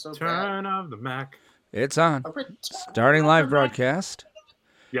So Turn off the Mac. It's on. bad. Starting live broadcast.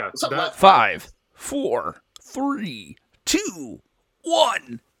 Yeah, What's up, that, Matt? 5, 4, 3, 2,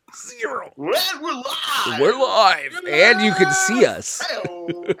 1, 0. We're live. We're live, and you can see us. Hey-o.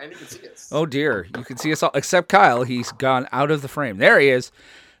 And you can see us. Oh dear, you can see us all except Kyle. He's gone out of the frame. There he is.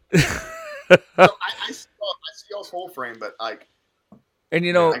 So I see y'all's whole frame, but like, And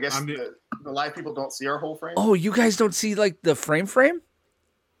you know, I guess the live people don't see our whole frame. oh, you guys don't see like the frame?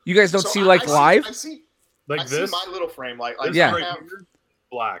 You guys don't So see like live? I see like this. my little frame. Like This Yeah. right here,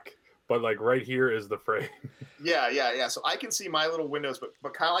 black, but like right here is the frame. Yeah. So I can see my little windows,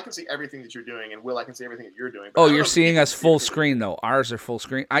 but Kyle, I can see everything that you're doing, and Will, I can see everything that you're doing. But I Oh, don't you're know if seeing you us can see full everything. screen though. Ours are full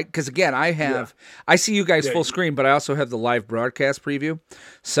screen. Because again, I see you guys Yeah, full you- screen, but I also have the live broadcast preview,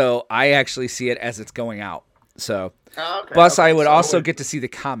 so I actually see it as it's going out. So, Oh, okay, plus okay. I would So- also get to see the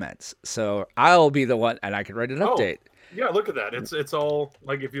comments. So I'll be the one, and I can write an Oh. update. Yeah, look at that. It's all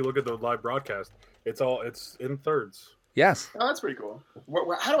like if you look at the live broadcast, it's in thirds. Yes, Oh, that's pretty cool.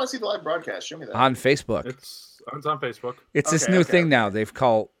 How do I see the live broadcast? Show me that. on Facebook. It's on Facebook. It's this Okay, new okay, thing okay. now. They have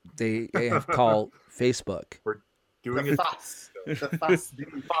called Facebook. Doing The it. fuss. The fuss.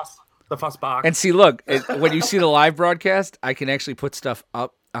 The fuss box. And see, look, when you see the live broadcast, I can actually put stuff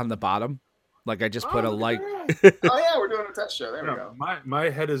up on the bottom. Like I just put a look like. at that. Oh yeah, we're doing a test show. There we Yeah, go. my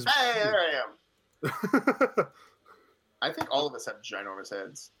head is. Hey, there I am. I think all of us have ginormous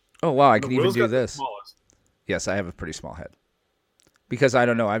heads. Oh wow, I can even Will's do got the this. smallest. Yes, I have a pretty small head. Because I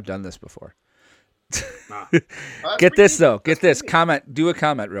don't know, I've done this before. Nah. That's Get pretty this neat. though. Get That's this. pretty neat. Comment. Do a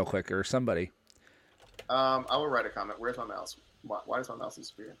comment real quick, or somebody. I will write a comment. Where's my mouse? Why does my mouse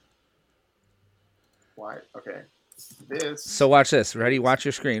disappear? Why? Okay. This. So watch this. Ready? Watch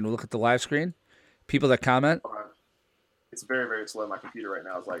your screen. We'll look at the live screen. People that comment. Hold on. It's very, very slow. My computer right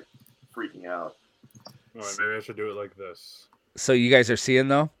now is like freaking out. All right, maybe I should do it like this. So you guys are seeing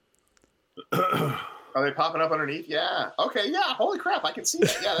though. Are they popping up underneath? Yeah. Okay. Yeah. Holy crap! I can see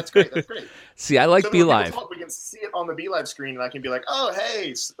that. Yeah, that's great. That's great. See, I like So Be when people Live. talk, we can see it on the Be Live screen, and I can be like, "Oh,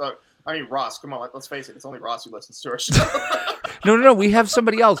 hey." I mean, Ross. Come on. Let's face it. It's only Ross who listens to our show. No. We have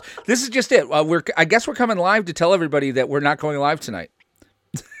somebody else. This is just it. I guess we're coming live to tell everybody that we're not going live tonight.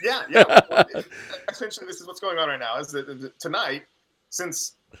 Yeah. Well, essentially, this is what's going on right now. Is that tonight,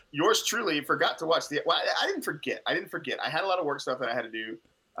 since yours truly forgot to watch the. Well, I didn't forget. I had a lot of work stuff that I had to do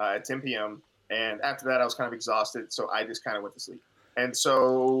at 10 p.m. And after that, I was kind of exhausted, so I just kind of went to sleep. And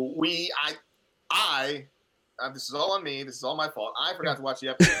so this is all on me. This is all my fault. I forgot to watch the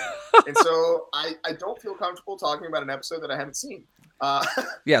episode, and so I don't feel comfortable talking about an episode that I haven't seen.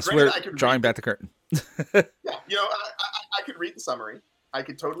 Yes, Granted, we're I could drawing read back the curtain. Yeah, I could read the summary. I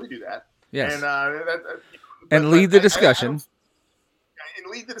could totally do that. Yes. And Lead the discussion.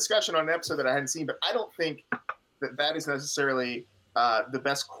 And lead the discussion on an episode that I hadn't seen, but I don't think that is necessarily the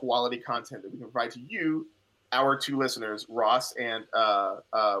best quality content that we can provide to you, our two listeners, Ross and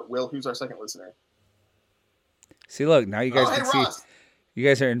Will, who's our second listener. See, look, now you guys Hey, can see. Ross. You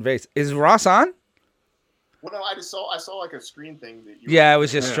guys are in base. Is Ross on? Well, no, I saw like a screen thing that you. Yeah, I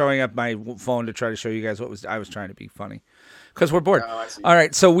was just Yeah. showing up my phone to try to show you guys I was trying to be funny. Because we're bored. Oh, I see. All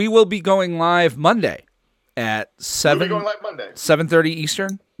right, so we will be going live Monday at We'll be going 7 live Monday. 7:30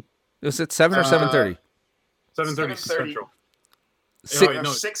 Eastern. Was it 7 or 7:30? 7:30 7:30. Central. Si- wait, no,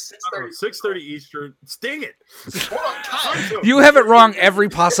 6:30. 6:30 Eastern. Dang it! Hold on, Kyle. You have it wrong every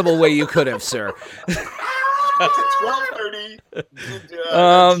possible way you could have, sir. It's at 12:30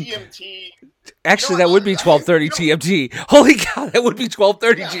 GMT. Actually, You know that what? would be 12:30 GMT. Holy cow, that would be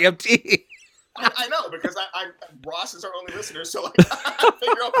 12:30 Yeah. GMT. I know because Ross is our only listener, so like I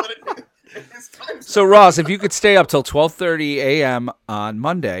figure I'll put it in his time. So Ross, if you could stay up till 12:30 a.m. on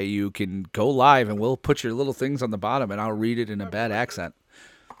Monday, you can go live, and we'll put your little things on the bottom, and I'll read it in a bad accent.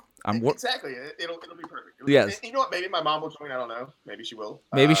 Exactly. It'll be perfect. Yes. You know what? Maybe my mom will join. I don't know. Maybe she will.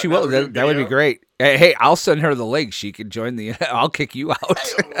 Maybe she will. That would be great. Hey, I'll send her the link. She can join the. I'll kick you out.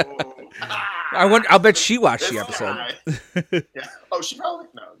 I'll bet she watched the episode. Yeah. Oh, she probably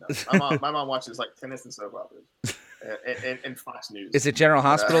no. My mom watches like tennis and soap operas and Fox News. Is it General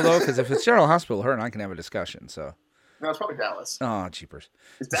Hospital though? Because if it's General Hospital, her and I can have a discussion. So. No, it's probably Dallas. Oh, jeepers!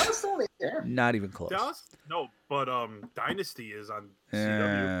 Is Dallas still in the air? Not even close. Dallas? No, but Dynasty is on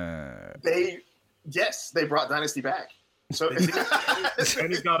CW. They brought Dynasty back. So and he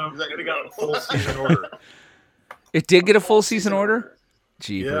got a full season order. It did get a full season order.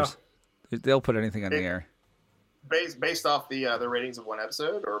 Jeepers! They'll put anything on the air. Based off the ratings of one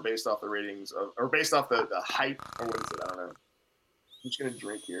episode, or based off the ratings of, or based off the hype, or what is it? I don't know. I'm just gonna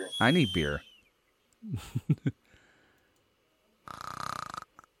drink here. I need beer.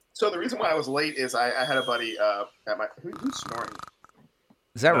 So the reason why I was late is I had a buddy at my who's snoring.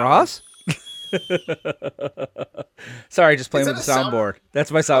 Is that Ross? Sorry, just playing with the that a soundboard.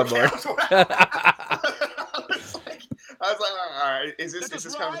 That's my soundboard. Okay, I was like, all right, is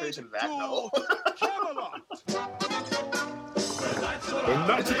this conversation that dull?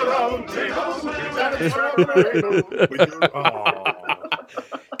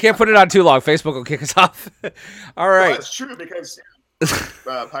 Can't put it on too long. Facebook will kick us off. All right. Well, that's true because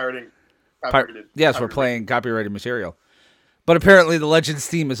pirating. Yes, we're playing copyrighted material. But apparently the Legends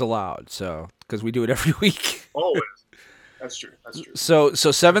theme is allowed, so because we do it every week. Always. That's true. So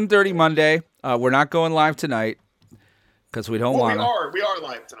 7:30 Monday. We're not going live tonight because we don't want to. We are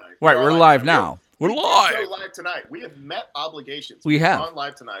live tonight. Right, we're live now. We're live. We're live tonight. We have met obligations. We have. We're on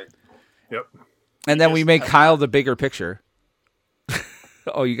live tonight. Yep. And then we make Kyle the bigger picture.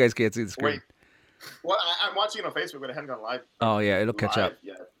 Oh, you guys can't see the screen. Wait. Well, I'm watching it on Facebook, but I haven't gone live. Oh yeah, it'll catch up.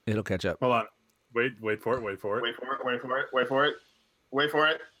 Yet. It'll catch up. Hold on. Wait for it. Wait for it.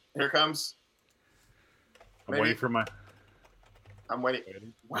 Here it comes. I'm waiting for my. I'm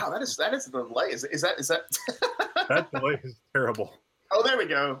waiting. Wow, that is the delay. Is that? That delay is terrible. Oh, there we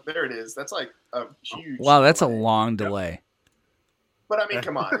go. There it is. That's like a huge. Wow, that's delay. a long delay. But I mean,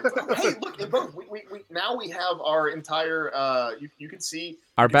 come on. Hey, look, both. We now we have our entire. You can see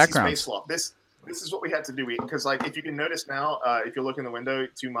our background. backgrounds. Space Loft. This is what we had to do. Because like if you can notice now, if you look in the window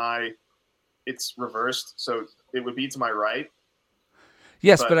to my, it's reversed, so it would be to my right.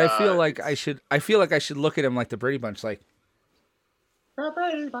 Yes, but I feel like I should look at him like the Brady Bunch, like. The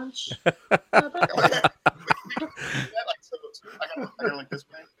Brady Bunch. I gotta like this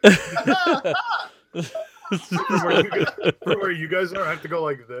way. From where you guys are, I have to go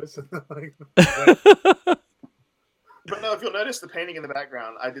like this. But no, if you'll notice the painting in the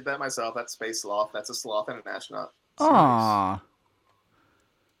background, I did that myself. That's Space Sloth. That's a sloth and an astronaut. Aww.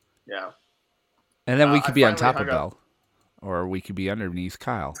 Yeah. And then we could be on top of Bell. Or we could be underneath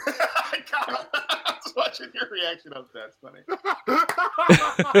Kyle. Kyle, I was watching your reaction of that. That's funny.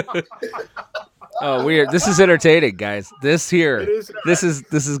 Oh, weird. This is entertaining, guys. This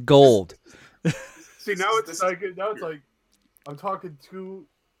is gold. See, now it's like I'm talking through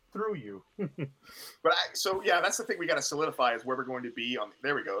you. But yeah, that's the thing we got to solidify is where we're going to be on.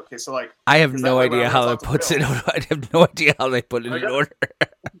 There we go. Okay, so like I have no idea how it puts it. I have no idea how they put it in order.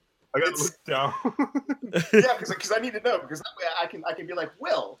 I got to look down. Yeah, because I need to know because that way I can be like,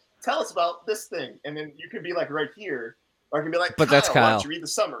 Will, tell us about this thing, and then you can be like right here, or I can be like, but that's Kyle. Why don't you read the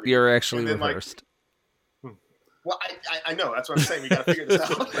summary? You're actually reversed. Well, I know. That's what I'm saying. We got to figure this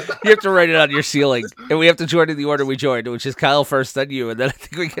out. You have to write it on your ceiling, and we have to join in the order we joined, which is Kyle first, then you, and then I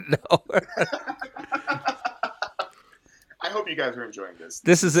think we can know. I hope you guys are enjoying this.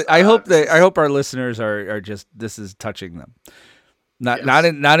 This is. I hope our listeners are just. This is touching them. Not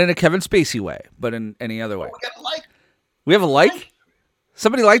in a Kevin Spacey way, but in any other way. We got a like. We have a like.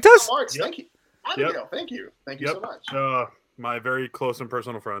 Somebody liked us. Marks, thank you. Thank you so much. My very close and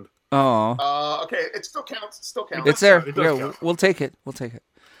personal friend. Oh. Okay, it still counts. It's there. It we'll take it.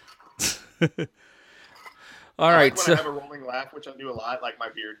 All right. When I have a rolling laugh, which I do a lot, like my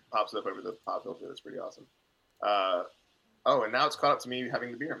beard pops up over the pop filter. That's pretty awesome. And now it's caught up to me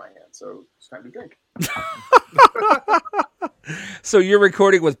having the beer in my hand, so it's time to drink. So you're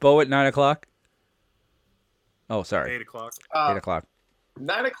recording with Bo at 9:00? Oh, sorry. 8:00. 8:00.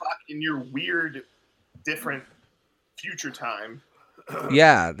 9:00 in your weird, different future time.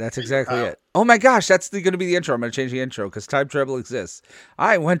 Yeah, that's exactly it. Oh my gosh, that's going to be the intro. I'm going to change the intro because time travel exists.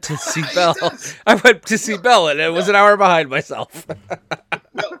 I went to see Bell. And it was an hour behind myself. No,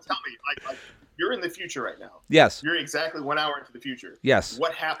 tell me, like you're in the future right now. Yes. You're exactly 1 hour into the future. Yes.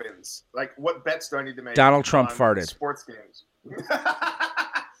 What happens? Like, what bets do I need to make? Donald Trump farted. Sports games.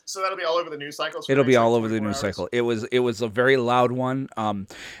 So that'll be all over the news cycle. It'll be all over the news cycle. It was a very loud one.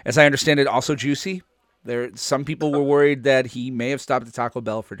 As I understand it, also juicy. Some people were worried that he may have stopped at Taco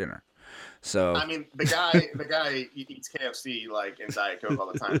Bell for dinner. So I mean, the guy eats KFC like in Diet Coke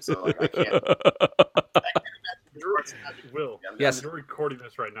all the time. So like I can't. Will, yes, you're recording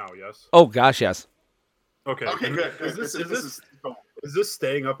this right now. Yes. Oh gosh, yes. Okay, good. Is this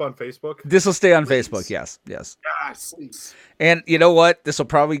staying up on Facebook? This will stay on Facebook. Yes. Yes, please. And you know what? This will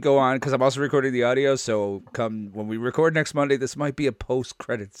probably go on because I'm also recording the audio. So when we record next Monday, this might be a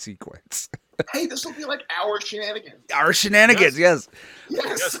post-credit sequence. Hey, this will be like our shenanigans. Our shenanigans, yes.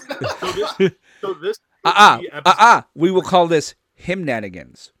 So this. We will call this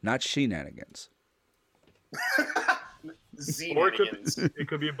himnanigans, not shenanigans. Or it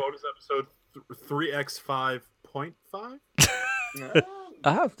could be a bonus episode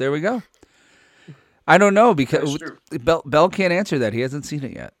 3x5.5. There we go. I don't know because Bell can't answer that. He hasn't seen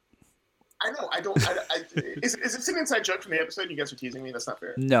it yet. I know. I don't. Is it an inside joke from the episode? You guys are teasing me. That's not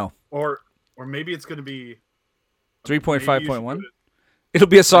fair. No. Or maybe it's going to be 3.5.1. It'll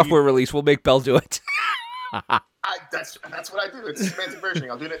be a software release. We'll make Bell do it. That's what I do. It's semantic versioning.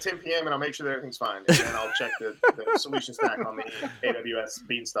 I'll do it at 10 p.m. and I'll make sure that everything's fine, and then I'll check the solution stack on the AWS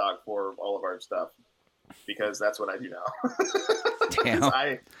Beanstalk for all of our stuff, because that's what I do now.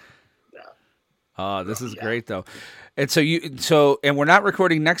 Damn. Oh, this is great though. And and we're not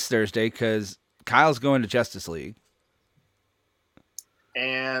recording next Thursday because Kyle's going to Justice League.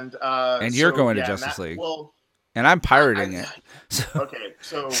 And you're going to Justice League. Well, and I'm pirating it. So, okay,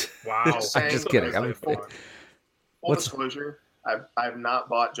 so wow. I'm just kidding. Full disclosure, I've not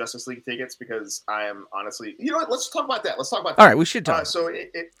bought Justice League tickets because I am honestly, you know what? Let's talk about that. All right, we should talk.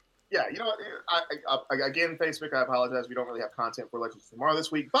 Yeah, you know what? Again, Facebook, I apologize. We don't really have content for Legends of Tomorrow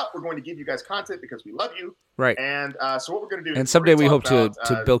this week, but we're going to give you guys content because we love you. Right. And so what we're going to do, and someday we hope to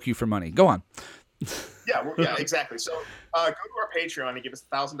bilk you for money. Go on. Yeah, exactly. So go to our Patreon and give us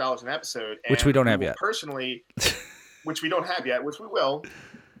 $1,000 an episode, which we don't have yet. Personally, which we don't have yet, which we will.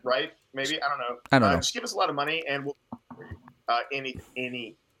 Right? Maybe I don't know. Just give us a lot of money, and we'll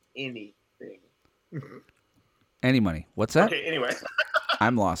anything. Any money? What's that? Okay. Anyway,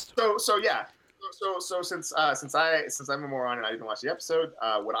 I'm lost. So yeah. So since I'm a moron and I didn't watch the episode,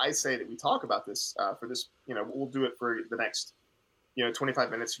 what I say that we talk about this for this, we'll do it for the next 25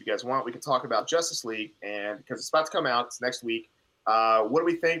 minutes if you guys want. We can talk about Justice League, and because it's about to come out, it's next week. What do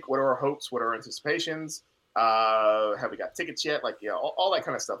we think? What are our hopes? What are our anticipations? Have we got tickets yet? Like, all that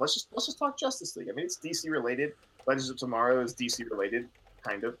kind of stuff. Let's just talk Justice League. I mean, it's DC related. Legends of Tomorrow is DC related,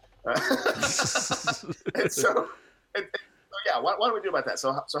 kind of. So yeah, why don't we do about that?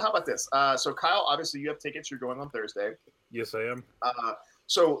 So how about this? So Kyle, obviously you have tickets. You're going on Thursday. Yes, I am.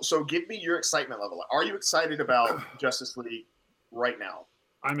 So give me your excitement level. Are you excited about Justice League right now?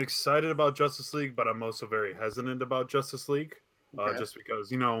 I'm excited about Justice League, but I'm also very hesitant about Justice League, just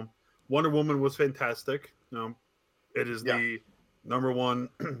because Wonder Woman was fantastic. It is the number one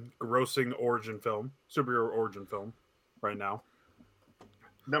grossing superhero origin film right now.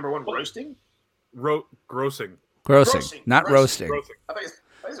 Number one roasting? Grossing, not roasting. Grossing. I thought you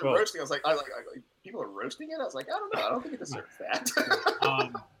said roasting. I was like, people are roasting it? I was like, I don't know. I don't think it deserves that.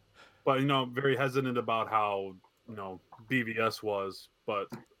 But, very hesitant about how, BVS was. But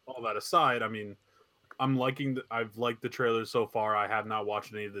all that aside, I mean, I've liked the trailers so far. I have not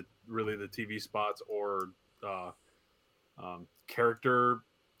watched any of the TV spots or character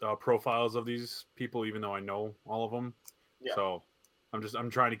profiles of these people, even though I know all of them. Yeah. So I'm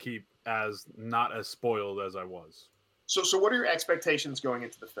trying to keep not as spoiled as I was. So what are your expectations going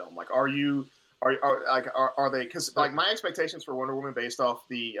into the film? Like, are they? Because like my expectations for Wonder Woman based off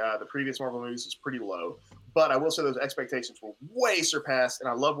the previous Marvel movies is pretty low, but I will say those expectations were way surpassed, and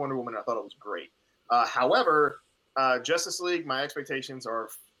I love Wonder Woman. And I thought it was great. However, Justice League, my expectations are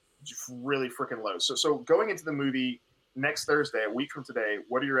really freaking low. So going into the movie next Thursday, a week from today,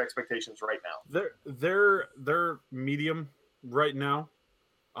 what are your expectations right now? They're medium right now.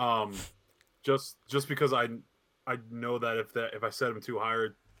 Just because I know that if I set them too high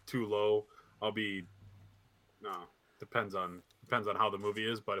or too low, I'll be depends on how the movie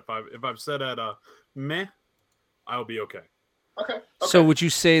is. But if I've set at a meh, I'll be okay. Okay. So would you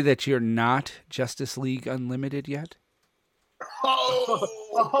say that you're not Justice League Unlimited yet?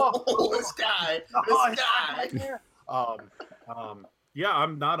 This guy. Yeah,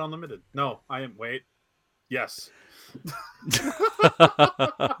 I'm not unlimited. No, I am. Wait. Yes.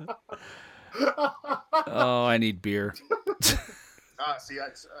 Oh, I need beer. See,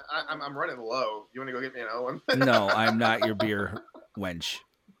 I'm running low. You want to go get me another one? No, I'm not your beer wench.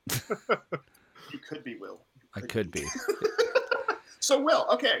 You could be, Will. I could be. So, Will,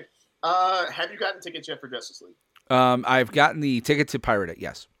 okay. Have you gotten tickets yet for Justice League? I've gotten the ticket to pirate it,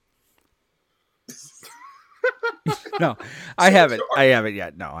 yes. No, I haven't. I haven't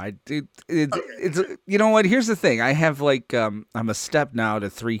yet. No, it's you know what? Here's the thing. I have I'm a step now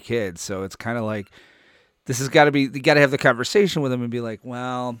to 3 kids, so it's kind of like this has got to be. You got to have the conversation with them and be like,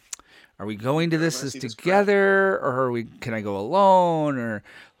 well, are we going to this together, or can I go alone, or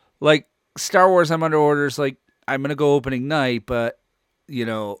like Star Wars? I'm under orders. Like I'm gonna go opening night, but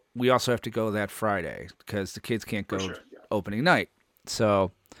we also have to go that Friday because the kids can't go opening night.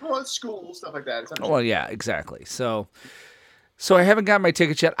 So. Well, it's school, stuff like that. Well, yeah, exactly. So I haven't got my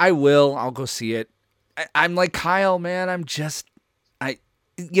tickets yet. I will. I'll go see it. I'm like Kyle, man.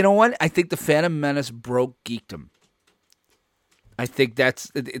 You know what? I think the Phantom Menace broke geekdom. I think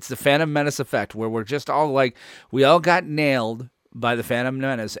it's the Phantom Menace effect where we're just all like, we all got nailed by the Phantom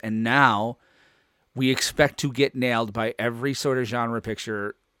Menace, and now we expect to get nailed by every sort of genre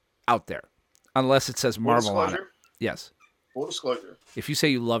picture out there. Unless it says Marvel on it. Yes. Full disclosure. If you say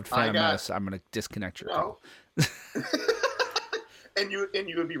you loved Phantom Menace, I'm going to disconnect your call. and you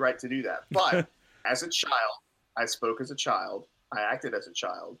would be right to do that. But as a child, I spoke as a child. I acted as a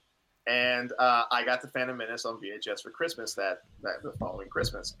child. And I got the Phantom Menace on VHS for Christmas the following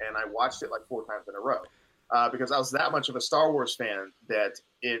Christmas. And I watched it like 4 times in a row because I was that much of a Star Wars fan that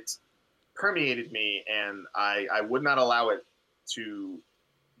it permeated me, and I would not allow it to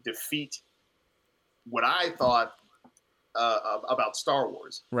defeat what I thought about Star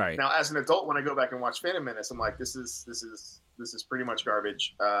Wars. Right. Now, as an adult, when I go back and watch Phantom Menace, I'm like, this is pretty much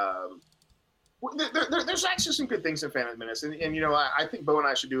garbage. There's actually some good things in Phantom Menace, and you know, I think Bo and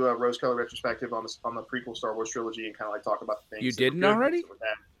I should do a rose-colored retrospective on the prequel Star Wars trilogy and kind of like talk about the things. You didn't already?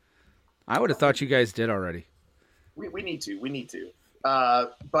 I would have thought you guys did already. We need to.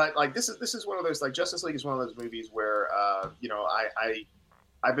 But like this is one of those, like, Justice League is one of those movies where you know,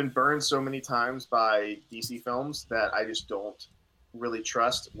 I've been burned so many times by DC films that I just don't really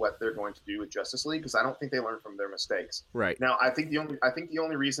trust what they're going to do with Justice League, because I don't think they learn from their mistakes. Right. Now, I think the only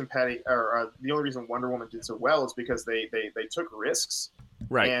reason the only reason Wonder Woman did so well is because they took risks.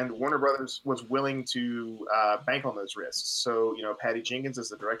 Right. And Warner Brothers was willing to bank on those risks. So, you know, Patty Jenkins is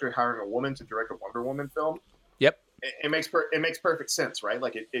the director, hiring a woman to direct a Wonder Woman film. Yep. It makes perfect sense, right?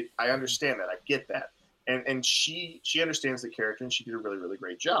 Like I understand that. I get that. And she understands the character, and she did a really, really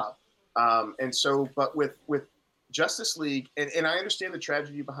great job. And so, but with Justice League, and I understand the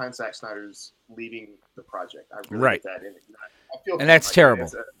tragedy behind Zack Snyder's leaving the project. I really get that. And I feel, and that's like terrible.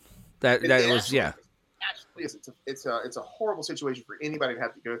 It was, yeah. Actually is. It's a horrible situation for anybody to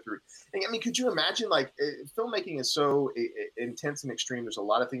have to go through. And I mean, could you imagine, like, filmmaking is so intense and extreme. There's a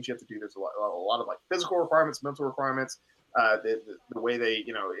lot of things you have to do. There's a lot of like physical requirements, mental requirements. The way they,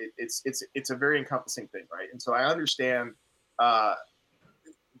 you know, it's a very encompassing thing, right? And so I understand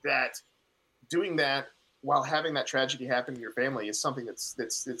that doing that while having that tragedy happen in your family is something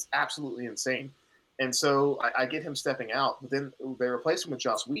that's absolutely insane. And so I get him stepping out, but then they replace him with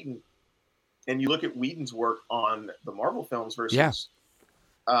Joss Whedon. And you look at Whedon's work on the Marvel films versus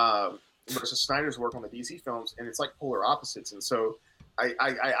Snyder's work on the DC films, and it's like polar opposites. And so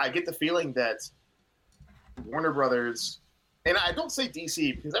I get the feeling that Warner Brothers, and I don't say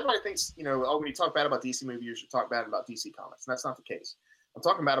DC because everybody thinks, you know, when you talk bad about DC movies, you should talk bad about DC Comics. And that's not the case. I'm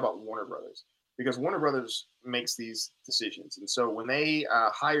talking bad about Warner Brothers, because Warner Brothers makes these decisions. And so when they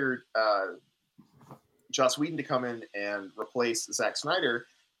hired Joss Whedon to come in and replace Zack Snyder,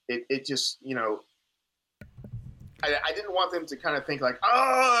 it just, you know, I didn't want them to kind of think like,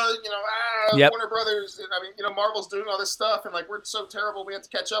 oh, you know, Warner Brothers, I mean, you know, Marvel's doing all this stuff, and like, we're so terrible, we have to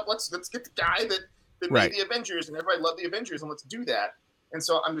catch up. Let's get the guy that made the Avengers, and everybody loved the Avengers, and let's do that. And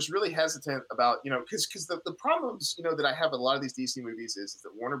so I'm just really hesitant about, you know, because the problems, you know, that I have with a lot of these DC movies is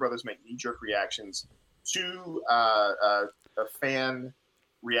that Warner Brothers make knee-jerk reactions to fan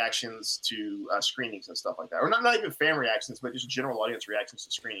reactions to screenings and stuff like that, or not even fan reactions, but just general audience reactions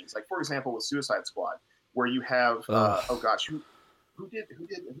to screenings. Like, for example, with Suicide Squad, where you have who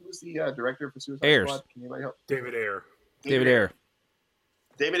was the director for Suicide Squad? Can anybody help? David Ayer.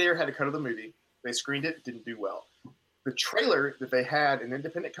 David Ayer had a cut of the movie. They screened it, didn't do well. The trailer that they had an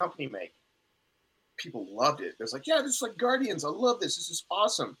independent company make, people loved it. It was like, yeah, this is like Guardians. I love this. This is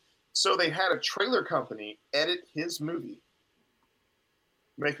awesome. So they had a trailer company edit his movie,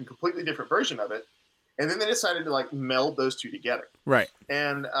 make a completely different version of it, and then they decided to like meld those two together. Right.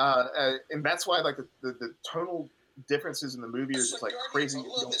 And that's why like the tonal differences in the movie are just like crazy. I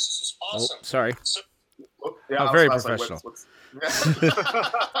love this. This is awesome. Oh, sorry. So, very professional.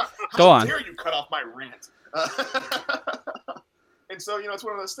 Go on. How dare you cut off my rant? And so, you know, it's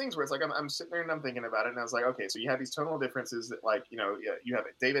one of those things where it's like I'm sitting there and I'm thinking about it, and I was like, okay, so you have these tonal differences that, like, you know, you have a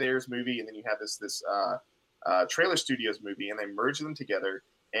David Ayer's movie, and then you have this Trailer Studios movie, and they merge them together,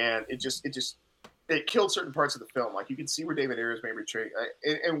 and it killed certain parts of the film. Like, you can see where David Ayer's maybe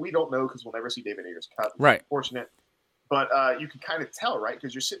and we don't know because we'll never see David Ayer's cut. Right. Unfortunate. But you can kind of tell, right?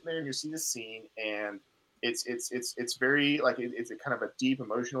 Because you're sitting there and you see this scene, and it's very like it's a kind of a deep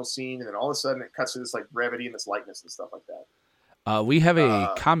emotional scene, and then all of a sudden it cuts to this like brevity and this lightness and stuff like that. We have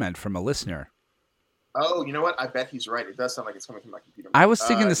a comment from a listener. Oh, you know what? I bet he's right. It does sound like it's coming from my computer. I was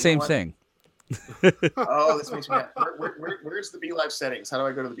thinking the same thing. Oh, this makes me mad. Where's the Be Live settings? How do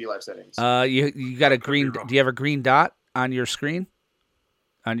I go to the Be Live settings? You got a green. Do you have a green dot on your screen?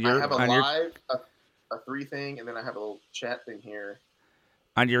 I have a 3 thing, and then I have a little chat thing here.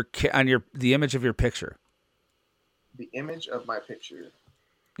 On the image of your picture. The image of my picture.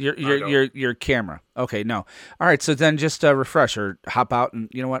 Your camera. Okay, no. All right, so then just refresh or hop out, and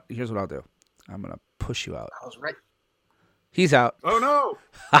you know what? Here's what I'll do. I'm gonna push you out. I was right. He's out. Oh no!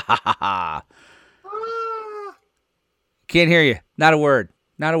 Ha ha ha ha. Can't hear you. Not a word.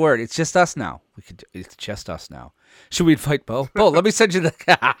 Not a word. It's just us now. It's just us now. Should we invite Bo? Bo, let me send you the.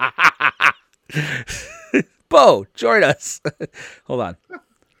 Bo, join us. Hold on.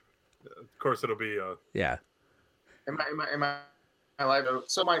 Of course, it'll be. Yeah. Am I live?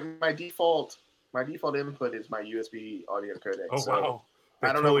 So my default input is my USB audio codec. Oh so wow!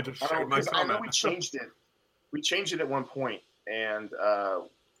 I don't totally know. Just I know we changed it. We changed it at one point, and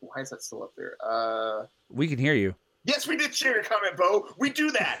why is that still up there? We can hear you. Yes, we did share your comment, Bo. We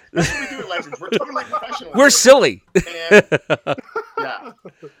do that. That's what we do at Legends. We're totally like professionals. We're silly. And, yeah.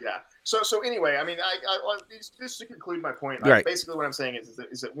 So anyway, I mean, just to conclude my point, right. Basically what I'm saying is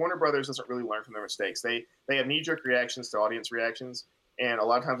that Warner Brothers doesn't really learn from their mistakes. They have knee-jerk reactions to audience reactions, and a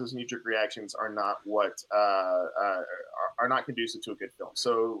lot of times those knee-jerk reactions are not what are not conducive to a good film.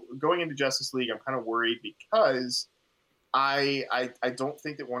 So going into Justice League, I'm kind of worried because I don't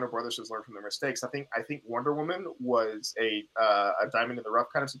think that Warner Brothers has learned from their mistakes. I think Wonder Woman was a diamond in the rough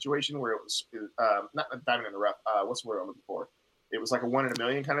kind of situation where it was not a diamond in the rough. What's the word I'm looking for? It was like a 1 in a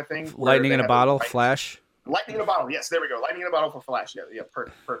million kind of thing. Lightning in a bottle, Flash. Lightning in a bottle. Yes, there we go. Lightning in a bottle for Flash. Yeah,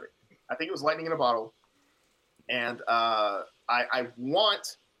 perfect. I think it was lightning in a bottle, and I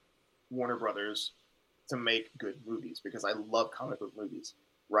want Warner Brothers to make good movies because I love comic book movies.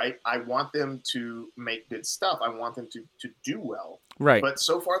 Right, I want them to make good stuff. I want them to do well. Right, but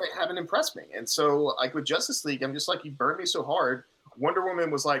so far they haven't impressed me. And so, like with Justice League, I'm just like, you burned me so hard. Wonder Woman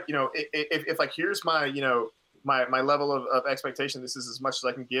was like, if like here's my my level of expectation. This is as much as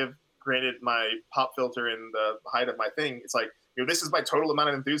I can give. Granted, my pop filter and the height of my thing. It's like, this is my total amount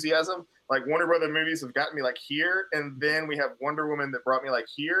of enthusiasm. Like Warner Brother movies have gotten me like here, and then we have Wonder Woman that brought me like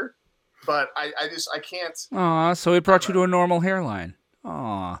here. But I can't. Aw, so it brought you to a normal hairline.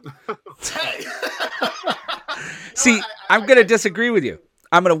 Aw. Hey. See, I'm going to disagree with you.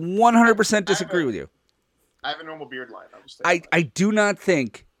 I'm going to 100% disagree with you. I have a normal beard line. I do not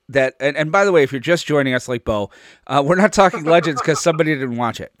think that, and by the way, if you're just joining us like Bo, we're not talking Legends because somebody didn't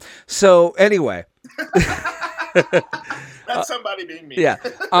watch it. So anyway. That's somebody being me. Yeah.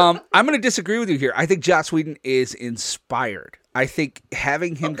 I'm going to disagree with you here. I think Joss Whedon is inspired. I think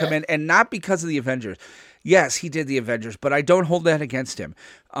having him come in, and not because of the Avengers. Yes, he did the Avengers, but I don't hold that against him.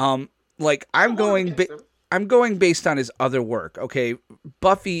 I'm going based on his other work. Okay,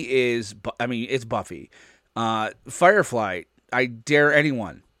 Buffy it's Buffy. Firefly, I dare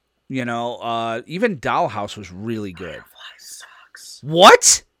anyone. Even Dollhouse was really good. Firefly sucks.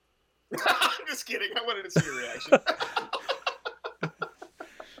 What? I'm just kidding. I wanted to see your reaction.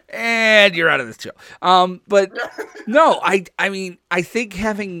 And you're out of this show. But no, I think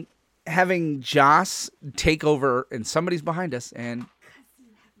having Joss take over, and somebody's behind us, and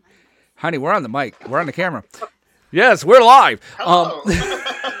honey, we're on the mic, we're on the camera. Yes, we're live.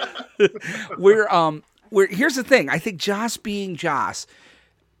 We're here's the thing. I think Joss being Joss,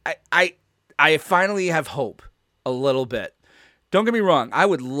 I finally have hope a little bit. Don't get me wrong. I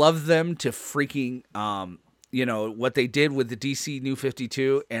would love them to freaking what they did with the DC New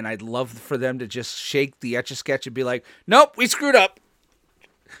 52, and I'd love for them to just shake the Etch-a-Sketch and be like, nope, we screwed up.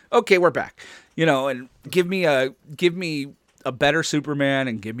 Okay, we're back. And give me a better Superman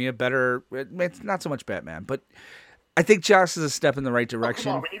and give me a better. It's not so much Batman, but I think Joss is a step in the right direction.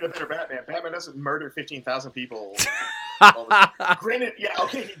 Oh, come on, we need a better Batman. Batman doesn't murder 15,000 people. Granted, yeah,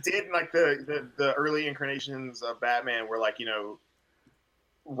 okay, he did in like the early incarnations of Batman, where like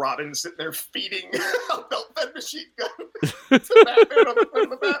Robin sitting there feeding a belt-fed machine gun to Batman on the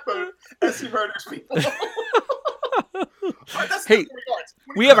front of the Batboat as he murders people. Hey,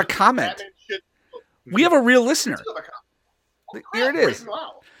 we have a comment. We have a real listener. Here it is.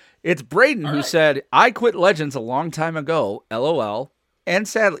 It's Braden who said, I quit Legends a long time ago, LOL. And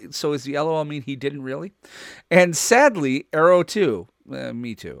sadly, so does the LOL mean he didn't really? And sadly, Arrow too.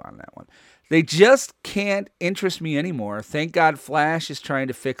 Me too on that one. They just can't interest me anymore. Thank God Flash is trying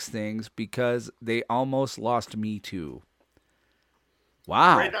to fix things because they almost lost me too.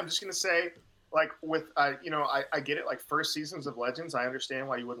 Wow. Braden, I'm just going to say, like with, I get it. Like first seasons of Legends, I understand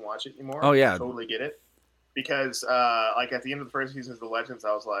why you wouldn't watch it anymore. Oh yeah. I totally get it. Because like at the end of the first seasons of the Legends,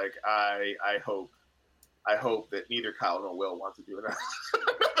 I was like, I hope that neither Kyle nor Will want to do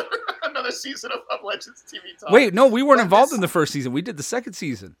another season of Legends TV talk. Wait, no, we weren't involved in the first season. We did the second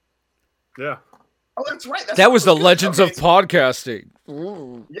season. Yeah. Oh, that's right. That was the Legends of podcasting.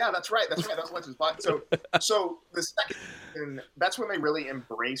 Yeah, that's right. That was Legends. So the second season, that's when they really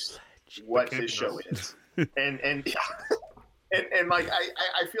embraced what his show is. And yeah. And like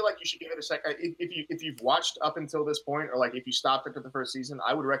I feel like you should give it a second. If you've watched up until this point, or like if you stopped after the first season,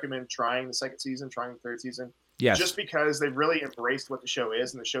 I would recommend trying the second season, trying the third season. Yes. Just because they've really embraced what the show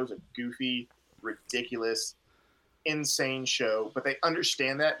is, and the show's a goofy, ridiculous, insane show, but they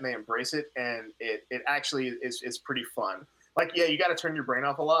understand that and they embrace it, and it actually is pretty fun. Like, yeah, you got to turn your brain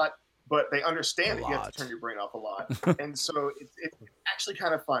off a lot, but they understand that you have to turn your brain off a lot, and so it's actually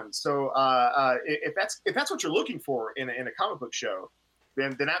kind of fun. So if that's what you're looking for in a comic book show,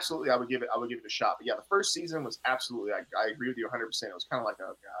 then absolutely I would give it a shot. But yeah, the first season was absolutely, I agree with you 100%. It was kind of like,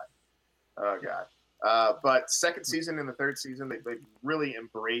 oh god. But second season and the third season, they've really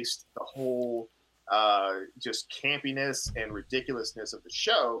embraced the whole just campiness and ridiculousness of the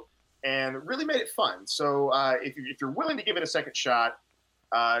show, and really made it fun. So if you're willing to give it a second shot,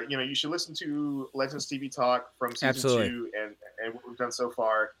 you should listen to Legends TV Talk from season 2 and what we've done so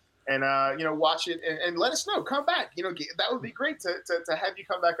far, and watch it and let us know. Come back. That would be great to have you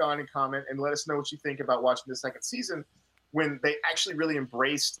come back on and comment and let us know what you think about watching the second season, when they actually really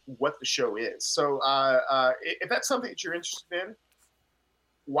embraced what the show is. So if that's something that you're interested in,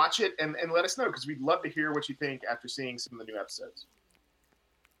 watch it and let us know, because we'd love to hear what you think after seeing some of the new episodes.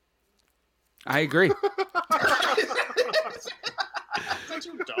 I agree. Is that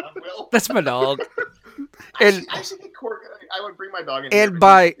your dog, Will? That's my dog. I should get Cork. I would bring my dog in. And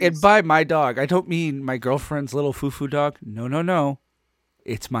by my dog, I don't mean my girlfriend's little foo-foo dog. No.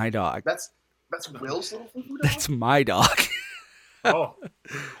 It's my dog. That's Will's little foo-foo dog? That's my dog. Oh.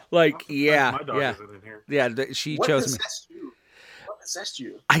 Like, yeah. My dog isn't in here. Yeah, she chose me. What possessed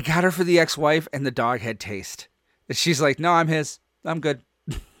you? I got her for the ex-wife, and the dog had taste. And she's like, no, I'm his. I'm good.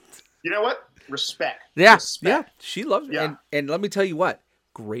 You know what? Respect. Yeah, Respect. yeah. She loves it. Yeah. And let me tell you what.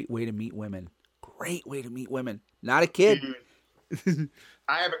 Great way to meet women. Not a kid.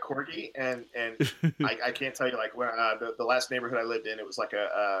 I have a corgi, and I can't tell you, like, when the last neighborhood I lived in, it was like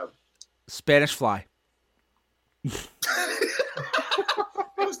a Spanish fly.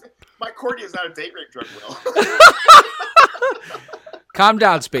 My corgi is not a date rape drug, Will. Calm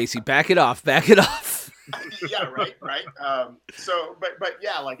down, Spacey. Back it off. Yeah, right. But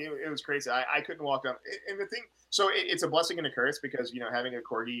yeah, like it was crazy. I couldn't walk down. And the thing, so it's a blessing and a curse, because having a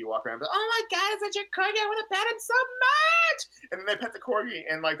corgi, you walk around, and oh my god, it's such a corgi! I want to pet him so much. And then they pet the corgi,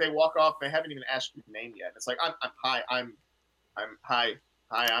 and like they walk off, and they haven't even asked your name yet. It's like I'm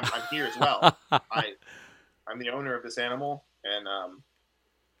here as well. I'm the owner of this animal, and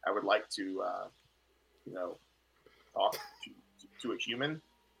I would like to talk to a human.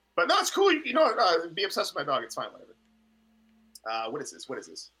 But no, it's cool. Be obsessed with my dog. It's fine, whatever. What is this?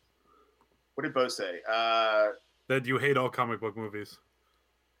 What did Bo say? That you hate all comic book movies.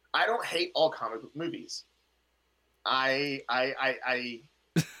 I don't hate all comic book movies. I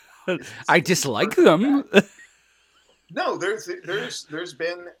dislike them. No, there's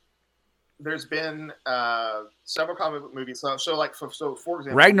been several comic book movies. So for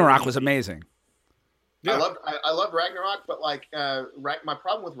example, Ragnarok was amazing. Yeah. I love Ragnarok, but like my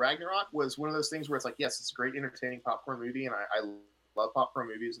problem with Ragnarok was one of those things where it's like, yes, it's a great entertaining popcorn movie, and I love popcorn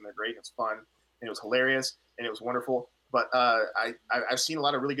movies, and they're great, and it's fun, and it was hilarious, and it was wonderful. But I've seen a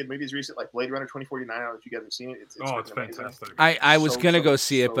lot of really good movies recently, like Blade Runner 2049. I don't know if you guys have seen it. It's fantastic. I was gonna go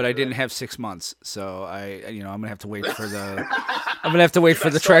see it, but I didn't have 6 months, so I'm gonna have to wait for the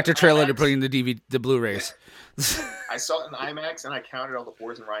the tractor trailer to put in the Blu-rays. I saw it in IMAX, and I counted all the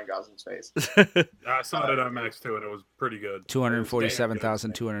pores in Ryan Gosling's face. I saw it at IMAX too, and it was pretty good.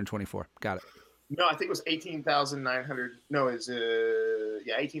 247,224. Got it. No, I think it was 18,900. No, it's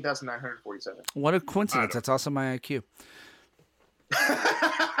 18,947. What a coincidence! That's also my IQ.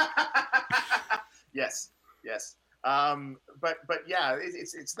 Yes. But yeah,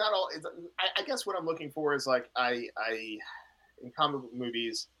 it's not all. I guess what I'm looking for is like I in comic book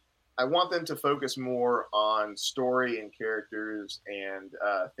movies, I want them to focus more on story and characters and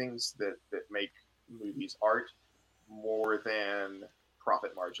things that make movies art more than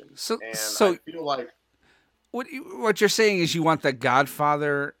profit margin. So I feel like what you're saying is you want the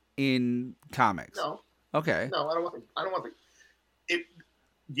Godfather in comics. No. Okay. No, I don't want the. It.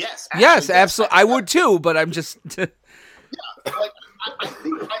 Yes. Actually, yes, absolutely. I would too, but I'm just. Yeah, like I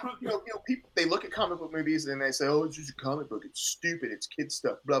think people, they look at comic book movies and they say, "Oh, it's just a comic book. It's stupid. It's kid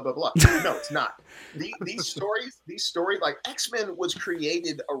stuff." Blah blah blah. No, it's not. These stories, like X-Men, was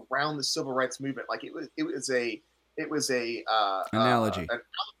created around the civil rights movement. Like it was a analogy.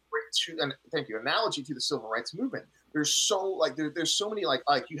 Analogy to the civil rights movement. There's so many like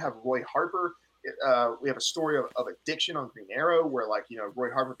you have Roy Harper. We have a story of addiction on Green Arrow, where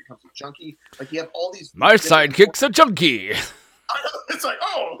Roy Harper becomes a junkie. Like you have all these. My sidekick's a junkie. It's like,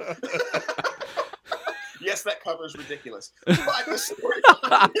 oh. Yes, that cover is ridiculous, but the story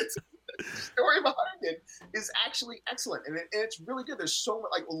behind it is actually excellent, and it's really good. There's so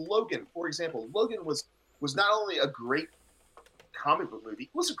much, like Logan, for example. Logan was not only a great comic book movie, it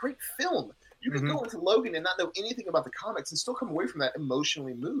was a great film. You could go into Logan and not know anything about the comics and still come away from that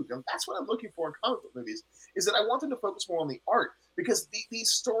emotionally moved. And that's what I'm looking for in comic book movies, is that I want them to focus more on the art, because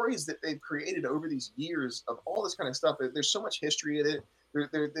these stories that they've created over these years of all this kind of stuff, there's so much history in it.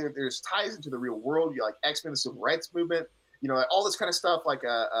 There's ties into the real world. You like X-Men, the Civil Rights Movement, all this kind of stuff, like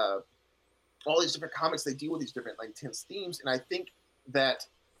all these different comics, they deal with these different like intense themes. And I think that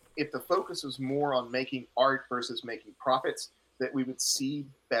if the focus was more on making art versus making profits, that we would see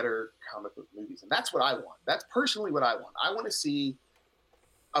better comic book movies. And that's what I want. That's personally what I want. I want to see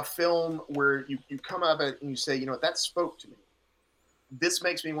a film where you come out of it and you say, that spoke to me. This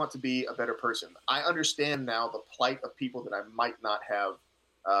makes me want to be a better person. I understand now the plight of people that I might not have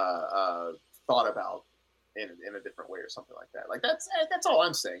thought about in a different way or something like that. Like that's all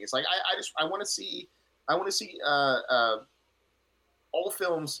I'm saying. It's like I want to see all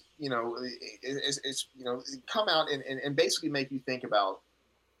films, come out and basically make you think about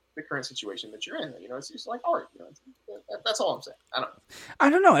the current situation that you're in. It's just like art. That's all I'm saying. I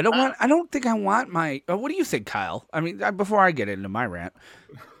don't know. I don't think I want my. What do you think, Kyle? I mean, before I get into my rant,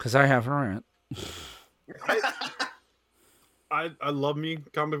 because I have a rant. I love me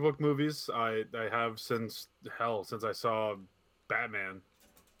comic book movies. I have since I saw Batman.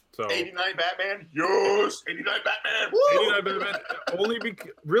 So 89 Batman, yes, 89 Batman, woo! 89 Batman.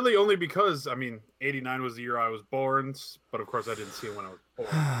 Only because 89 was the year I was born, but of course I didn't see it when I was born.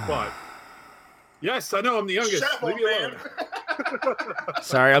 But yes, I know I'm the youngest. Shut up, Leave me alone.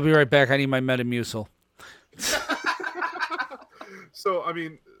 Sorry, I'll be right back. I need my Metamucil. So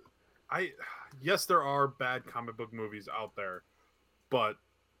yes, there are bad comic book movies out there, but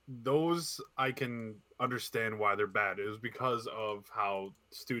those I can understand why they're bad. It was because of how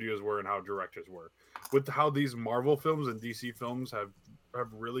studios were and how directors were. With how these Marvel films and DC films have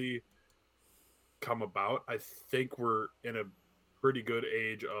really come about, I think we're in a pretty good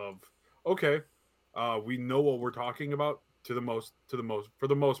age of we know what we're talking about for the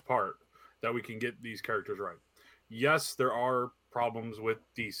most part, that we can get these characters right. Yes, there are problems with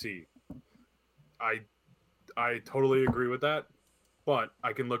DC. I totally agree with that, but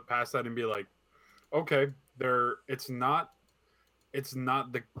I can look past that and be like, okay, it's not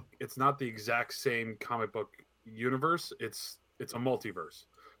the exact same comic book universe. It's a multiverse,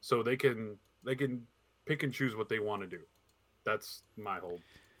 so they can pick and choose what they want to do. That's my whole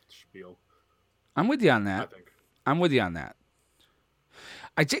spiel. I'm with you on that. I think I'm with you on that.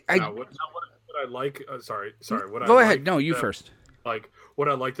 What I like. Sorry. What Go I ahead. like No, you them, first. Like what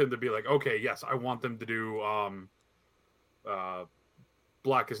I like them to be like. Okay, yes, I want them to do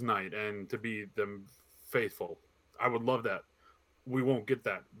Blackest Night and to be them faithful. I would love that. We won't get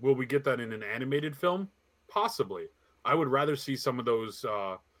that. Will we get that in an animated film? Possibly. I would rather see some of those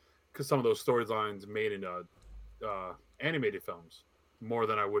storylines made in animated films more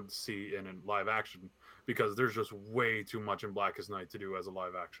than I would see in a live action, because there's just way too much in Blackest Night to do as a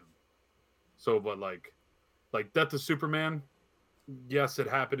live action. So, but like Death of Superman, yes, it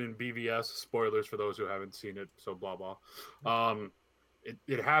happened in BVS. Spoilers for those who haven't seen it. So blah blah.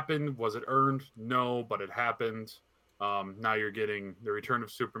 It happened. Was it earned? No, but it happened. Now you're getting the return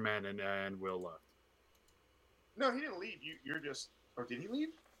of Superman and Will left. No, he didn't leave. You're just. Or did he leave?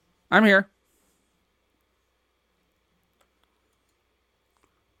 I'm here.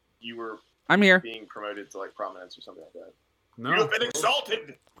 You were. I'm here. Being promoted to like prominence or something like that. No, you've been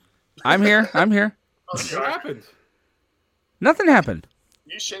exalted. I'm here. What happened? Nothing happened.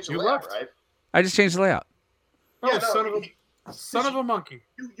 You changed the layout, right? I just changed the layout. Oh, son of a monkey.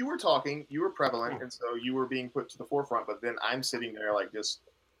 You were talking. You were prevalent, and so you were being put to the forefront. But then I'm sitting there like just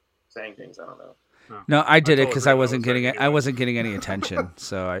saying things. I don't know. No, I did it because I wasn't getting it. I wasn't getting any attention,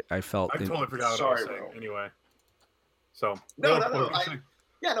 so I felt. I totally forgot what I was saying. Anyway, so no.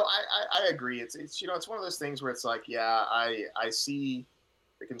 I agree. It's it's one of those things where it's like, yeah, I see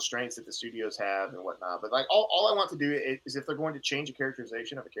the constraints that the studios have and whatnot, but like all I want to do is if they're going to change a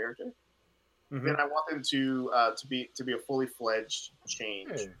characterization of a character, then I want them to be a fully fledged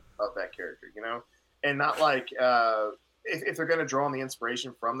change of that character, and not like if they're going to draw on the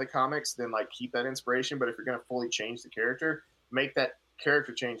inspiration from the comics, then like keep that inspiration. But if you're going to fully change the character, make that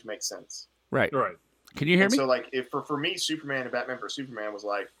character change make sense. Right. Right. Can you hear me? So like if for me, Superman and Batman vs Superman was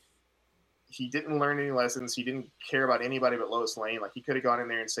like, he didn't learn any lessons. He didn't care about anybody but Lois Lane. Like he could have gone in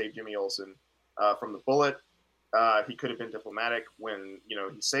there and saved Jimmy Olsen from the bullet. He could have been diplomatic when he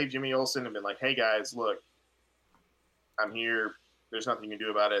saved Jimmy Olsen and been like, "Hey guys, look, I'm here. There's nothing you can do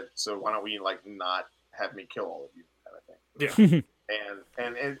about it. So why don't we like not have me kill all of you kind of thing. Yeah.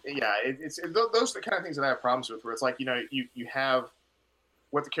 And yeah, those are the kind of things that I have problems with, where it's like, you have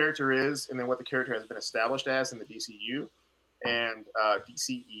what the character is, and then what the character has been established as in the DCU, and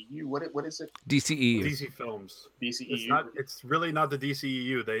DCEU. What is it? DCEU. DC Films. DCEU. It's really not the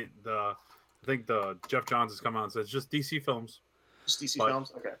DCEU. I think the Jeff Johns has come out and said it's just DC Films. Just DC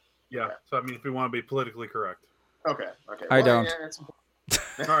Films. Okay. Yeah. Okay. So I mean, if we want to be politically correct. Okay. I don't.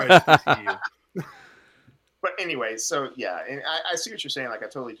 Yeah, all right. DCEU. But anyway, so yeah, and I see what you're saying. Like, I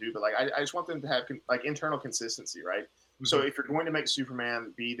totally do, but like, I just want them to have like internal consistency, right? Mm-hmm. So if you're going to make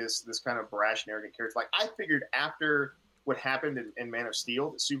Superman be this kind of brash and arrogant character, like, I figured after what happened in Man of Steel,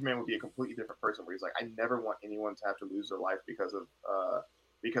 that Superman would be a completely different person. Where he's like, I never want anyone to have to lose their life because of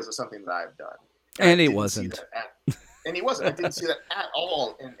something that I've done. And he wasn't. And he wasn't. I didn't see that at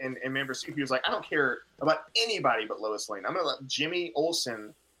all in Man vs. Superman. He was like, I don't care about anybody but Lois Lane. I'm gonna let Jimmy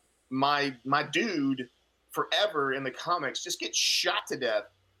Olsen, my dude, forever in the comics, just get shot to death,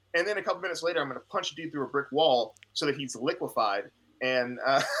 and then a couple minutes later I'm going to punch a dude through a brick wall so that he's liquefied. And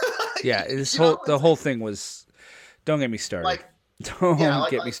yeah, the whole thing was, don't get me started. Like, don't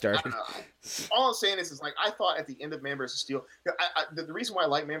get me started. All I'm saying is like, I thought at the end of Man vs. Steel, the reason why I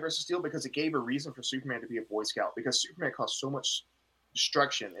like Man vs. Steel, because it gave a reason for Superman to be a Boy Scout, because Superman caused so much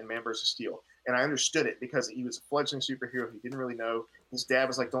destruction in Man vs. Steel. And I understood it because he was a fledgling superhero. He didn't really know. His dad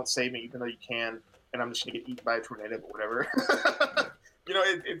was like, don't save me, even though you can. And I'm just going to get eaten by a tornado or whatever.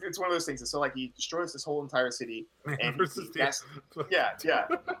 It's one of those things. And so, like, he destroys this whole entire city. And he has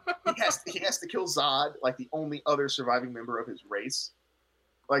to kill Zod, like the only other surviving member of his race.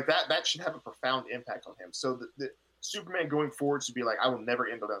 Like, that should have a profound impact on him. So the Superman going forward should be like, I will never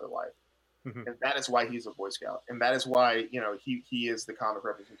end another life. Mm-hmm. And that is why he's a Boy Scout. And that is why, he is the comic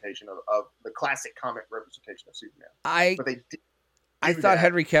representation of the classic comic representation of Superman. But they did. I thought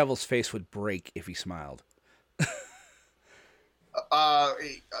Henry Cavill's face would break if he smiled.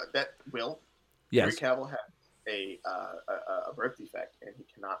 That will. Yes. Henry Cavill had a birth defect, and he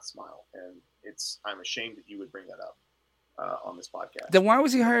cannot smile. And I'm ashamed that you would bring that up on this podcast. Then why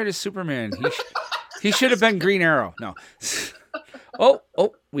was he hired as Superman? He should have been Green Arrow. No. Oh,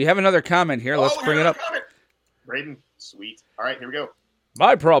 we have another comment here. Let's bring it up. Braden, sweet. All right, here we go.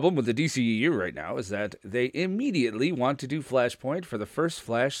 My problem with the DCEU right now is that they immediately want to do Flashpoint for the first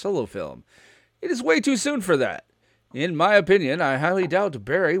Flash solo film. It is way too soon for that. In my opinion, I highly doubt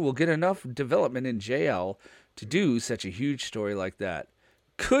Barry will get enough development in JL to do such a huge story like that.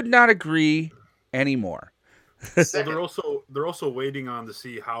 Could not agree anymore. Well, they're also waiting on to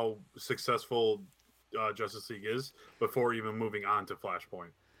see how successful Justice League is before even moving on to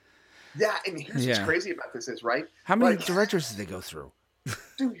Flashpoint. Yeah, and here's what's crazy about this is, right? How many directors did they go through?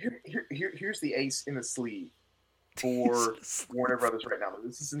 Dude, here's the ace in the sleeve for Warner Brothers right now.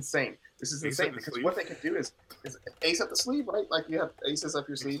 This is insane. This is insane because what they can do is ace up the sleeve, right? Like, you have aces up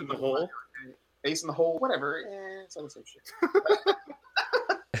your sleeve. Ace in the hole. Ace in the hole, whatever. It's all the same shit.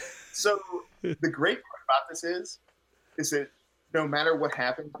 So the great part about this is that no matter what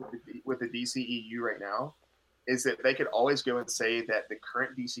happens with the DCEU right now, is that they could always go and say that the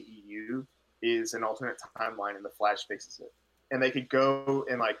current DCEU is an alternate timeline and the Flash fixes it. And they could go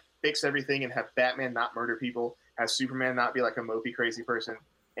and like fix everything and have Batman not murder people, have Superman not be like a mopey crazy person,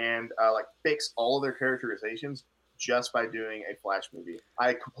 and like fix all of their characterizations just by doing a Flash movie.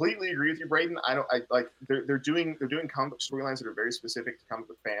 I completely agree with you, Braden. They're doing comic book storylines that are very specific to comic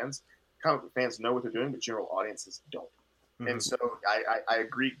book fans. Comic book fans know what they're doing, but general audiences don't. Mm-hmm. And so I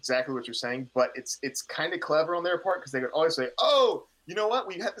agree exactly what you're saying, but it's kind of clever on their part because they could always say, oh, you know what?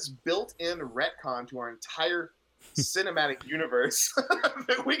 We have this built-in retcon to our entire cinematic universe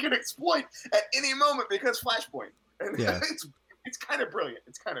that we can exploit at any moment because Flashpoint. And it's kind of brilliant.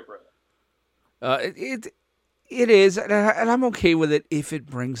 It's kind of brilliant. It is, and I'm okay with it if it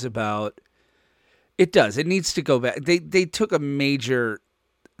brings about. It does. It needs to go back. They took a major.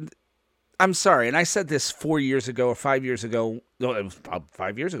 I'm sorry, and I said this 4 years ago or 5 years ago. No, it was about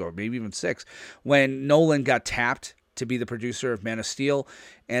 5 years ago, or maybe even 6, when Nolan got tapped to be the producer of Man of Steel,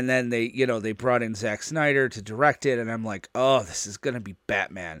 and then they brought in Zack Snyder to direct it, and I'm like, oh, this is gonna be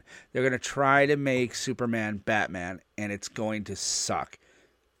Batman. They're gonna try to make Superman Batman, and it's going to suck.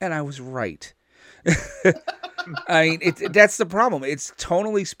 And I was right. I mean, that's the problem. It's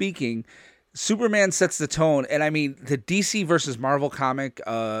tonally speaking, Superman sets the tone, and I mean the DC versus Marvel comic,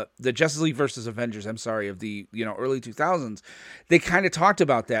 the Justice League versus Avengers. I'm sorry, of the early 2000s, they kind of talked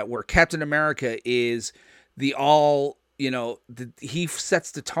about that, where Captain America is the all, he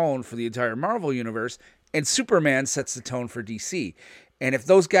sets the tone for the entire Marvel universe, and Superman sets the tone for DC. And if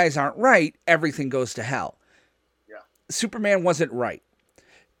those guys aren't right, everything goes to hell. Yeah, Superman wasn't right,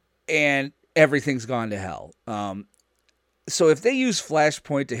 and everything's gone to hell. So if they use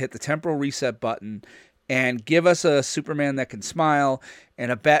Flashpoint to hit the temporal reset button and give us a Superman that can smile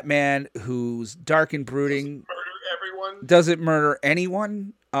and a Batman who's dark and brooding, doesn't murder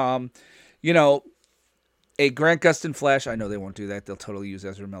anyone, you know, a Grant Gustin Flash, I know they won't do that. They'll totally use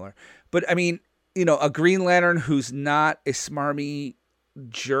Ezra Miller. But, I mean, you know, a Green Lantern who's not a smarmy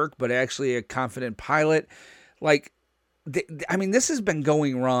jerk, but actually a confident pilot. Like, I mean, this has been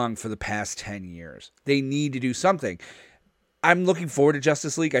going wrong for the past 10 years. They need to do something. I'm looking forward to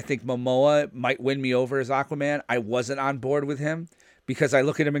Justice League. I think Momoa might win me over as Aquaman. I wasn't on board with him because I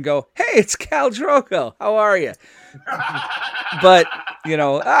look at him and go, hey, it's Khal Drogo. How are you? But, you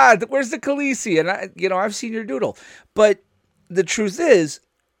know, where's the Khaleesi? And, I've seen your doodle. But the truth is,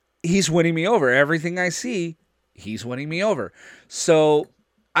 he's winning me over. Everything I see, he's winning me over. So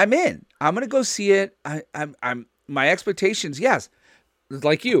I'm in. I'm going to go see it. I'm my expectations, yes,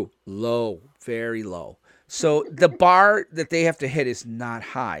 like you, low, very low. So the bar that they have to hit is not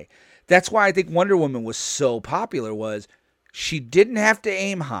high. That's why I think Wonder Woman was so popular, was she didn't have to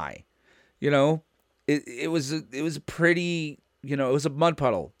aim high. You know, it was a pretty, it was a mud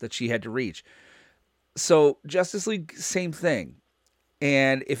puddle that she had to reach. So Justice League, same thing.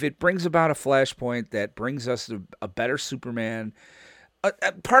 And if it brings about a flashpoint that brings us a better Superman,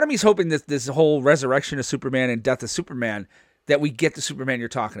 part of me is hoping that this whole resurrection of Superman and death of Superman, that we get the Superman you're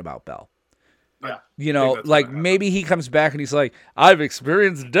talking about, Bell. Yeah. Like maybe he comes back and he's like, I've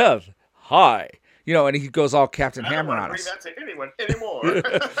experienced death. Hi. And he goes all Captain Hammer on us. I don't want to bring that to anyone anymore.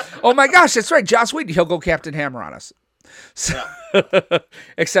 Oh my gosh, that's right. Joss Whedon, he'll go Captain Hammer on us. So, yeah.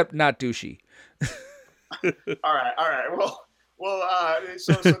 Except not douchey. All right. Well,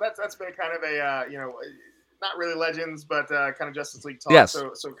 so that's been kind of a not really Legends, but kind of Justice League talk. Yes.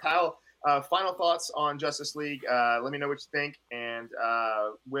 So Kyle, final thoughts on Justice League. Let me know what you think, and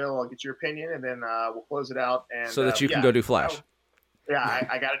Will, I'll get your opinion, and then we'll close it out. And so that you can go do Flash.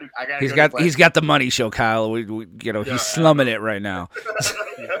 I gotta. He's got the money show, Kyle. He's slumming it right now. So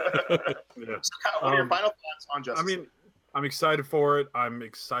Kyle, what are your final thoughts on Justice League? I'm excited for it. I'm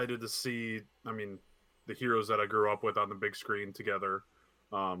excited to see. The heroes that I grew up with on the big screen together.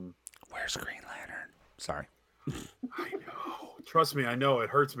 Where's Green Lantern? Sorry. I know. Trust me, I know. It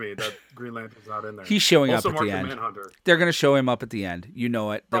hurts me that Green Lantern's not in there. He's showing also up at the end. Manhunter. They're going to show him up at the end. You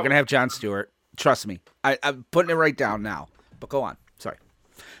know it. They're going to have Jon Stewart. Trust me. I'm putting it right down now. But go on. Sorry.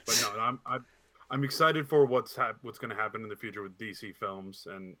 But no, I'm excited for what's going to happen in the future with DC films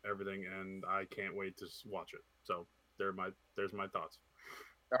and everything, and I can't wait to watch it. So there's my thoughts.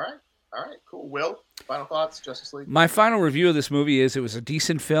 All right, cool. Will, final thoughts, Justice League? My final review of this movie is it was a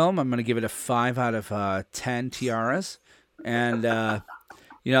decent film. I'm going to give it a 5 out of 10 tiaras. And, I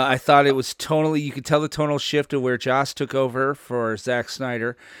thought it was you could tell the tonal shift of where Joss took over for Zack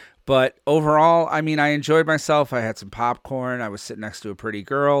Snyder. But overall, I enjoyed myself. I had some popcorn. I was sitting next to a pretty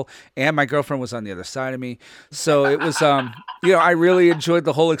girl, and my girlfriend was on the other side of me. So it was, I really enjoyed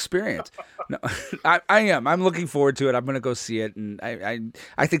the whole experience. No, I am. I'm looking forward to it. I'm going to go see it, and I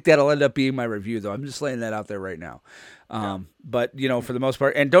think that'll end up being my review, though. I'm just laying that out there right now. But for the most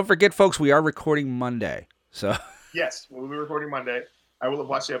part, and don't forget, folks, we are recording Monday. So yes, we'll be recording Monday. I will have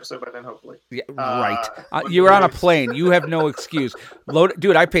watched the episode by then, hopefully. Yeah, right. You were on a plane. You have no excuse.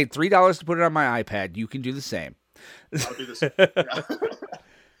 Dude, I paid $3 to put it on my iPad. You can do the same. I'll do the same. Yeah.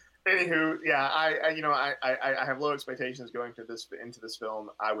 Anywho, yeah, I have low expectations going into this film.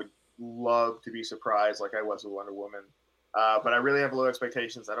 I would love to be surprised like I was with Wonder Woman, but I really have low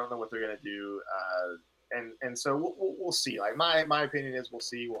expectations. I don't know what they're gonna do, and so we'll see. Like my opinion is we'll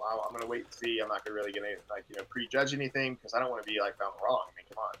see. I'm gonna wait and see. I'm not gonna prejudge anything because I don't want to be found wrong.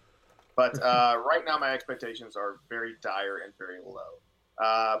 Come on. But right now my expectations are very dire and very low.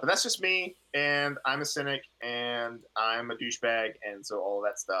 But that's just me, and I'm a cynic, and I'm a douchebag, and so all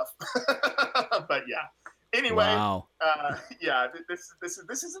that stuff. But yeah. Anyway, wow. This has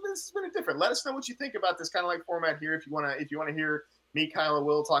been different. Let us know what you think about this kind of format here. If you wanna hear me, Kyle, and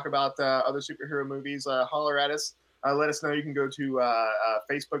Will talk about other superhero movies, holler at us. Let us know. You can go to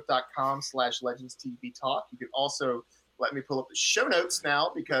facebook.com/LegendsTVTalk. You can also let me pull up the show notes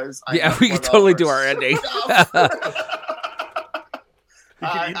now because we can totally do our ending.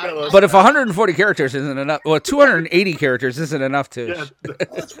 But if 140 characters isn't enough, 280 characters isn't enough to. Yeah.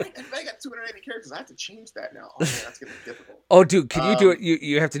 That's right. If I got 280 characters, I have to change that now. Oh, man, that's gonna be difficult. Oh, dude, can you do it?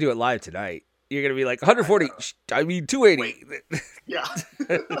 You have to do it live tonight. You're gonna be like 140. 280. Yeah.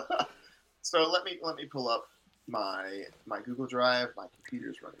 So let me pull up my Google Drive. My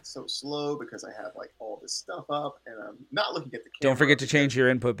computer's running so slow because I have all this stuff up, and I'm not looking at the camera. Don't forget to change your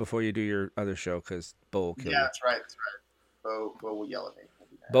input before you do your other show, because Bo will kill you. Yeah, that's right. Bo will yell at me.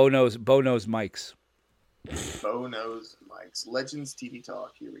 Bo knows mics. Bo knows mics. Legends TV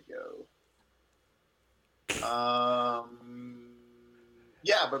Talk. Here we go.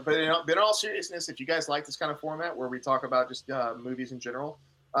 Yeah, but in all seriousness, if you guys like this kind of format where we talk about just movies in general,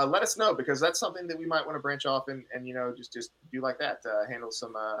 let us know, because that's something that we might want to branch off and just do like that. Handle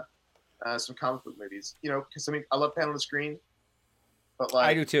some comic book movies. Because I love pen on the screen, but like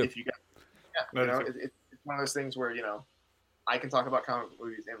I do too. If you guys, it's one of those things where I can talk about comic book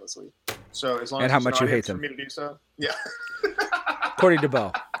movies endlessly. So as long as how much you hate them, for me to do so, yeah. According to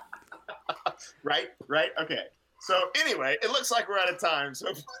Bo. Right. Okay. So anyway, it looks like we're out of time. So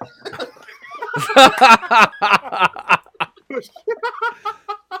if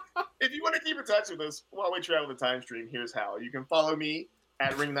you want to keep in touch with us while we travel the time stream, here's how. You can follow me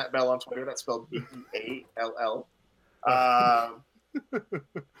at Ring That Bell on Twitter. That's spelled BEALL.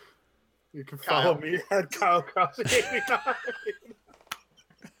 You can follow me at Kyle Crossing 89.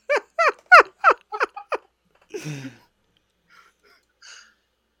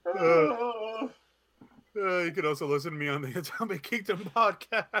 You can also listen to me on the Atomic Kingdom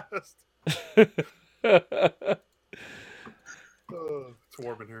podcast. It's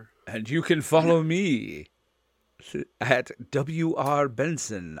warm in here. And you can follow me at WR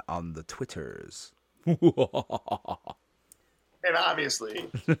Benson on the Twitters. And obviously,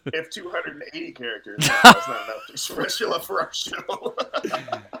 if 280 characters is not enough to express your love for our show,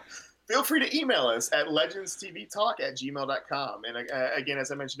 feel free to email us at legendstvtalk@gmail.com. And again,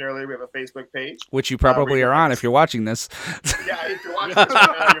 as I mentioned earlier, we have a Facebook page. Which you probably are on if you're watching this. Yeah, if you're watching this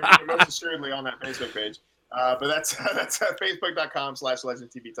right now, you're most assuredly on that Facebook page. But that's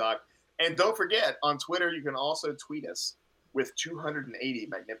facebook.com/legendstvtalk. And don't forget, on Twitter, you can also tweet us with 280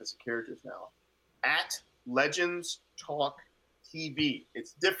 magnificent characters now at Legends Talk TV.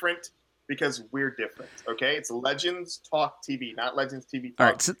 It's different because we're different, okay? It's Legends Talk TV, not Legends TV Talk. All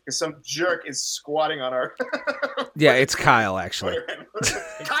right, so, because some jerk is squatting on our... Yeah, it's Kyle, actually.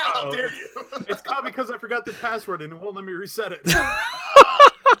 Kyle, how dare you? It's Kyle because I forgot the password and it won't let me reset it.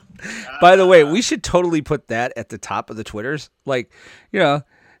 By the way, we should totally put that at the top of the Twitters. Like,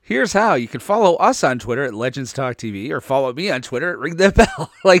 here's how. You can follow us on Twitter at Legends Talk TV, or follow me on Twitter at Ring That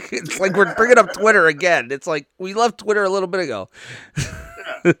Bell. Like, it's like we're bringing up Twitter again. It's like we left Twitter a little bit ago.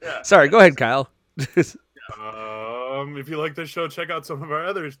 Yeah. Sorry, go ahead, Kyle. If you like this show, check out some of our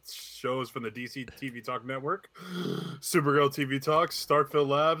other shows from the DC TV Talk Network. Supergirl TV Talk, Starkville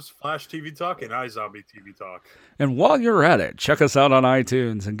Labs, Flash TV Talk, and iZombie TV Talk. And while you're at it, check us out on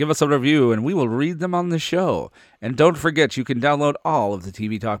iTunes and give us a review, and we will read them on the show. And don't forget, you can download all of the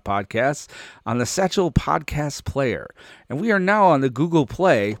TV Talk podcasts on the Satchel Podcast Player. And we are now on the Google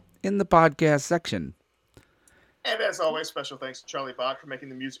Play in the podcast section. And as always, special thanks to Charlie Bach for making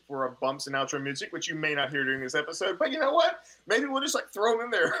the music for our bumps and outro music, which you may not hear during this episode. But you know what? Maybe we'll just throw them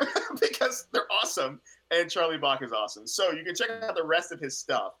in there because they're awesome. And Charlie Bach is awesome. So you can check out the rest of his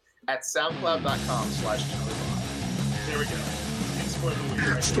stuff at soundcloud.com/Charlie Bach. There we go.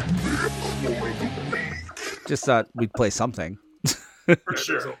 Just thought we'd play something. For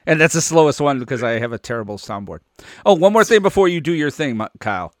sure. And that's the slowest one because I have a terrible soundboard. Oh, one more thing before you do your thing,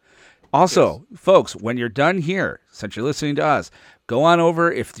 Kyle. Also, folks, when you're done here, since you're listening to us, go on over.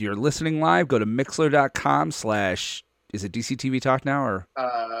 If you're listening live, go to mixler.com/ is it DC TV Talk now or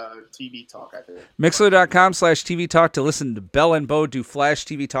TV Talk, I think. Mixler.com/TV Talk to listen to Bell and Bo do Flash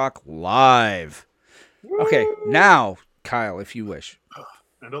TV Talk live. Woo! Okay, now, Kyle, if you wish.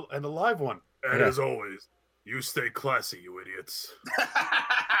 And a live one. And as always, you stay classy, you idiots.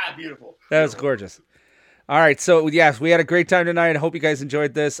 Beautiful. That was gorgeous. All right, so yes, we had a great time tonight. I hope you guys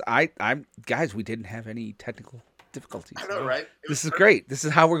enjoyed this. Guys, we didn't have any technical difficulties. I know, right? This is great. This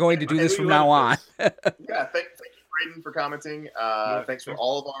is how we're going to do this from now on. Yeah, thank you, Braden, for commenting. Thanks for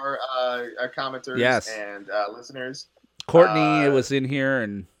all of our commenters and listeners. Courtney was in here,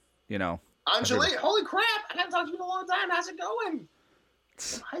 and Angelique, holy crap! I haven't talked to you in a long time. How's it going?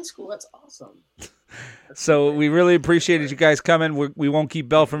 In high school, that's awesome. So we really appreciated you guys coming. We won't keep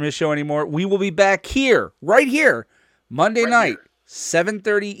Bell from his show anymore. We will be back here, right here, Monday night,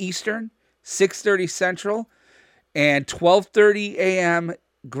 7:30 Eastern, 6:30 Central, and 12:30 a.m.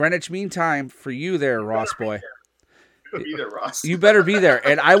 Greenwich Mean Time for you there, Ross boy. Be there, Ross. You better be there,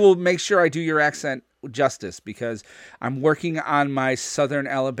 and I will make sure I do your accent justice because I'm working on my Southern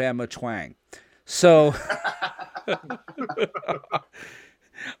Alabama twang. So,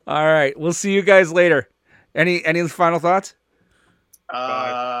 all right, we'll see you guys later. Any final thoughts?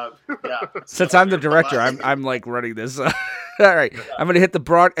 Yeah. Since I'm the director, I'm like running this. All right, I'm gonna hit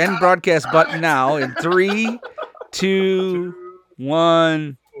the end broadcast button now in 3, 2,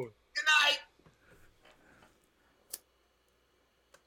 1.